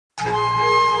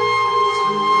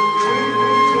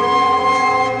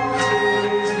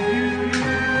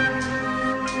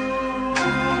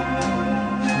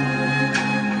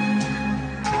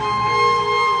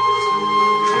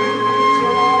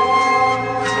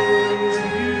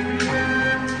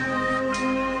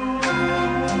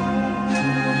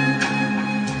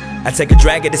I take a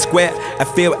drag at the square, I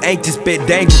feel anxious, bit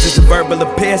dangerous, it's a verbal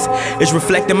appearance. It's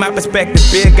reflecting my perspective,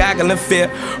 fear, goggle and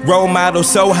fear. Role model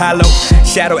so hollow,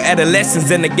 shadow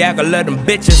adolescents in the gaggle of them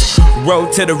bitches.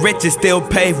 Road to the riches, still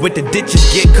paved with the ditches.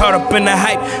 Get caught up in the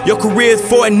hype, your career's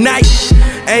for a night.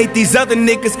 Ain't these other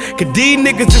niggas, cause these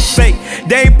niggas is fake.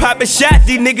 They ain't poppin' shots,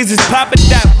 these niggas is poppin'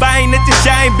 dot. If I ain't at the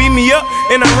shine, beat me up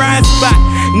in a rhyme spot.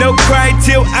 No crying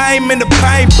till I'm in the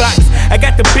pine box. I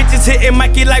got the bitches hitting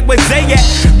Mikey like where they at.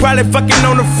 Probably fucking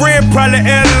on a friend, probably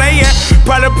LA at.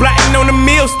 Probably plotting on the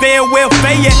meal, staying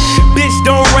welfare at. Bitch,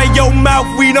 don't run your mouth,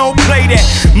 we don't play that.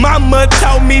 Mama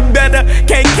told me better,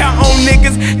 can't count on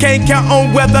niggas, can't count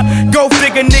on weather. Go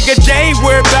figure, nigga, they ain't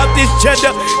worried about this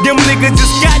cheddar. Them niggas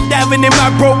just skydiving in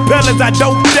my propellers, I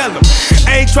don't tell them.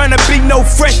 I ain't tryna be no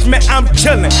freshman, I'm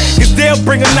chillin'. Cause they'll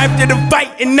bring a knife to the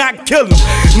fight and not kill them.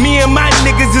 Me and my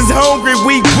niggas is hungry,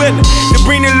 we willin' to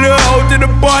bring the little hoe to the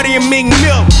party and make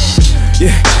milk.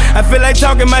 Yeah, I feel like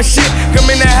talking my shit. Come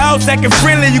in the house acting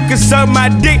friendly, you can suck my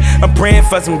dick. I'm praying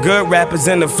for some good rappers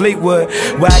in the Fleetwood.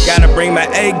 Why I gotta bring my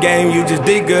A game, you just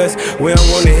dig us. We don't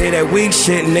wanna hear that weak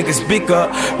shit, niggas speak up.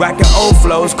 Rockin' old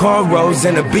flows, cornrows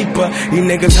and a beeper. These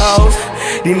niggas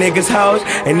hoes,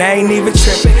 and I ain't even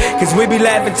trippin'. Cause we be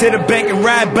laughing to the bank and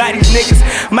ride by these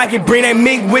niggas. Might can bring that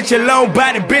mink with your long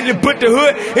body, Bentley, put the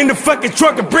hood in the fucking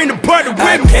trunk and bring the party with me.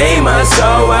 I came, I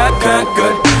saw, I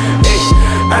conquered.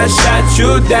 I shot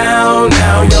you down,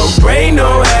 now your brain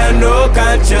don't have no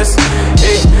conscience.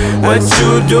 What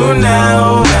you do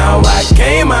now? Now I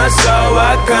came, I saw,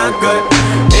 I conquered.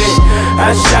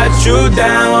 I shot you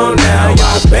down, now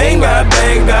I bang,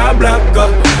 I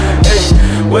blanca.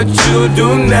 What you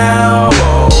do now?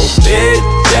 Oh,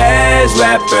 bitch ass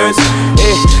rappers.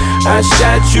 I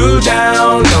shot you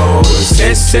down, no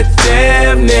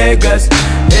sensitive niggas.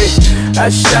 I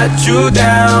shot you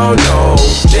down, no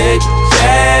bitch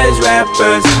ass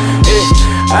rappers.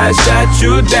 I shot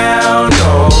you down,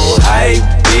 no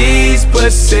hype these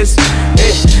pussies.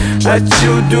 What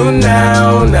you do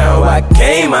now? Now I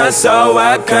came, I saw,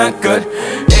 I conquered.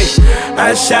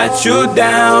 I shot you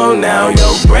down, now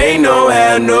your brain don't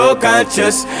have no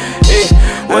conscience.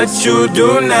 What you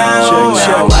do now?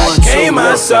 Now I came,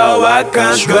 I saw, I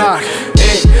conquered.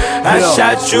 I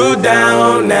shot you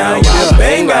down, now I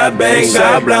bang, I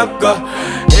blanca.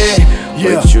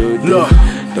 What you do?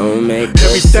 Don't make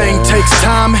everything takes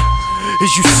time.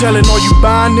 Is you selling or you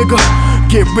buying, nigga?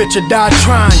 Get rich or die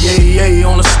trying, yeah,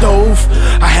 on the stove.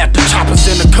 I had the choppers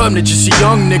in the cabinet, just a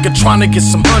young nigga trying to get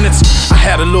some hundreds. I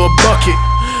had a little bucket,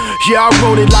 yeah, I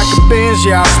rode it like a Benz,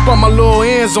 yeah, I spun my little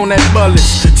ends on that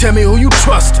bullets. Tell me who you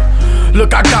trustin'.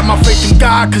 Look, I got my faith in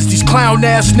God, cause these clown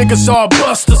ass niggas are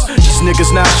busters. These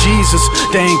niggas not Jesus,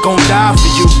 they ain't gon' die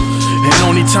for you. And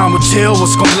only time will tell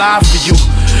what's gon' lie for you.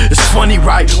 It's funny,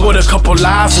 right, what a couple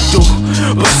lies will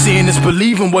do. But seeing is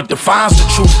believing, what defines the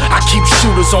truth. I keep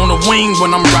shooters on the wing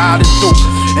when I'm riding through.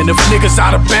 And if niggas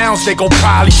out of bounds, they gon'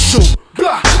 probably shoot.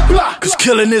 Blah, blah, cause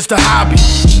killing is the hobby.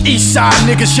 East side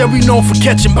niggas, yeah, we known for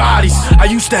catching bodies. I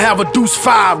used to have a deuce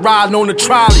 5 riding on the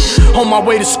trolley. On my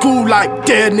way to school like,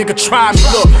 dead nigga, try me.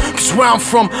 Look, cause where I'm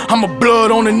from, I'm a blood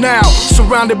on the now.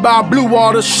 Surrounded by blue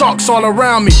water, sharks all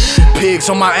around me. Pigs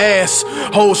on my ass,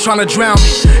 hoes trying to drown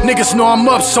me. Niggas know I'm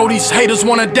up, so these haters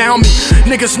wanna down me.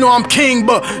 Niggas know I'm king,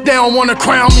 but they don't wanna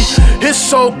crown me.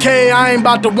 It's okay, I ain't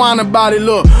about to whine about it.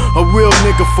 Look, a real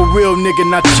nigga for real nigga,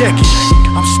 now check it.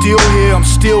 I'm still here, I'm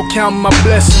still counting my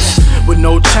blessings. With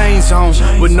no chains on,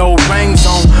 with no rings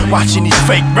on. Watching these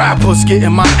fake rappers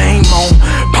getting my aim on.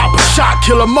 Pop a shot,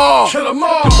 kill them all. Then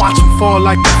watch them fall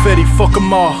like confetti, fuck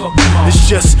them all. It's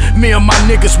just me and my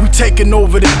niggas, we taking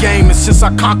over the game. And since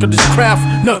I conquered this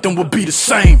craft, nothing will be the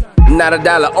same. Not a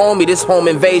dollar on me, this home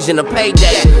invasion a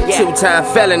payday. Two-time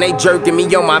felon, they jerking me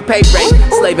on my pay rate.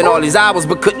 Slaving all these hours,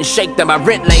 but couldn't shake them, my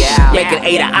rent late. Making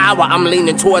 8 an hour, I'm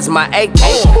leaning towards my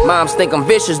AK. Moms think I'm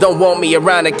vicious, don't want me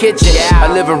around the kitchen.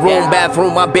 My living room,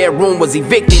 bathroom, my bedroom was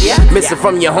evicted. Missing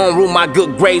from your homeroom, my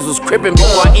good grades was crippin'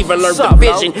 before I even learned the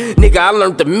vision. Nigga, I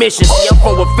learned the mission. See, I'm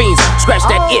from with fiends, scratch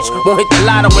that itch, won't hit the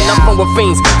lotto when I'm from with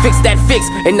fiends. Fix that fix,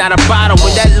 and not a bottle.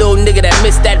 When that little nigga that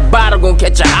missed that bottle gon'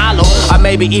 catch a hollow. I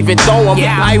maybe even throw him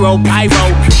pyro.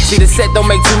 See, the set don't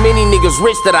make too many niggas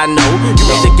rich that I know. You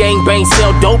make the gangbang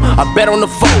sell dope, I bet on the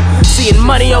foe. Seeing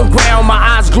money on ground, my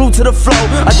eyes glued to the flow.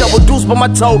 I double deuce by my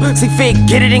toe, see fit,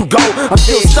 get it and go. I'm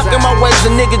still stuck in my ways,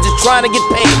 a nigga just trying to get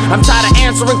paid. I'm tired of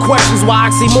answering questions, why I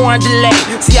see more on delay.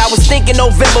 See, I was thinking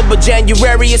November, but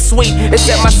January is sweet. It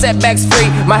set my setbacks free,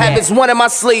 my habits one in my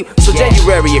sleep. So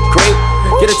January a creep,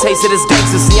 get a taste of this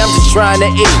gangster, see I'm just trying to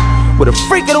eat. With a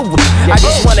freak of the week, I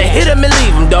just wanna hit him and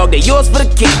leave him, dog, they yours for the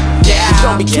keep. Just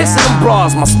don't be kissing them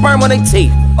bras, my sperm on their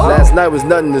teeth. Last night was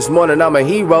nothing, this morning I'm a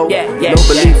hero. No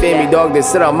belief in me, dog, they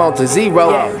said I'm on to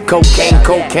zero.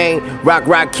 Cocaine,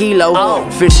 rock kilo.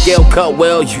 Fish scale cut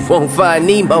well, you won't find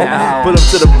Nemo. Pull up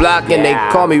to the block and they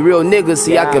call me real nigga.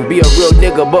 See, I can be a real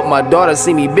nigga, but my daughter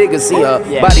see me bigger. See her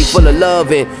body full of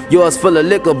love and yours full of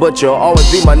liquor, but you'll always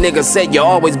be my nigga. Said you'll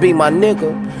always be my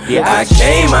nigga. I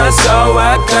came, I saw,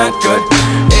 I conquered.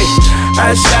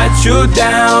 I shot you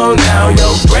down. Now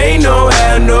your brain don't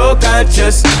have no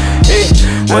conscience.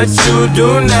 What you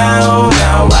do now?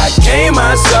 Now I came,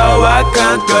 I saw, I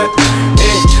conquered.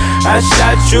 I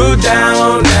shot you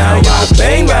down. Now y'all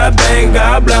bang,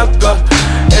 I block her.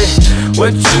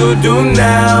 What you do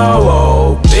now?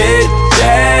 Oh, bitch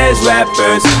ass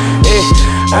rappers.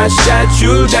 I shot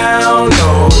you down.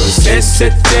 Oh,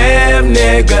 sensitive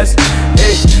niggas.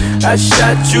 I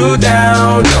shot you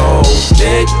down. Oh,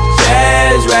 bitch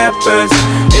ass rappers.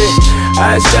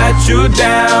 I shot you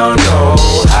down.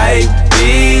 Oh, hype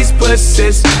these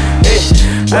pussies.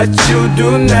 What you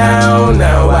do now?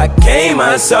 Now I came,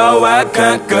 I saw, I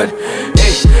conquered.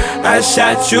 I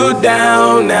shot you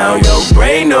down. Now your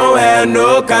brain don't have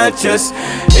no conscience.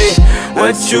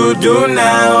 What you do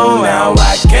now? Now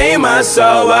I came, I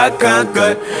saw, I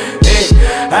conquered.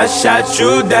 I shot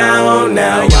you down.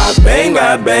 Now y'all bang,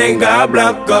 I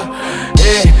block her.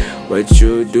 What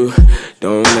you do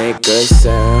don't make a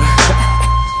sound.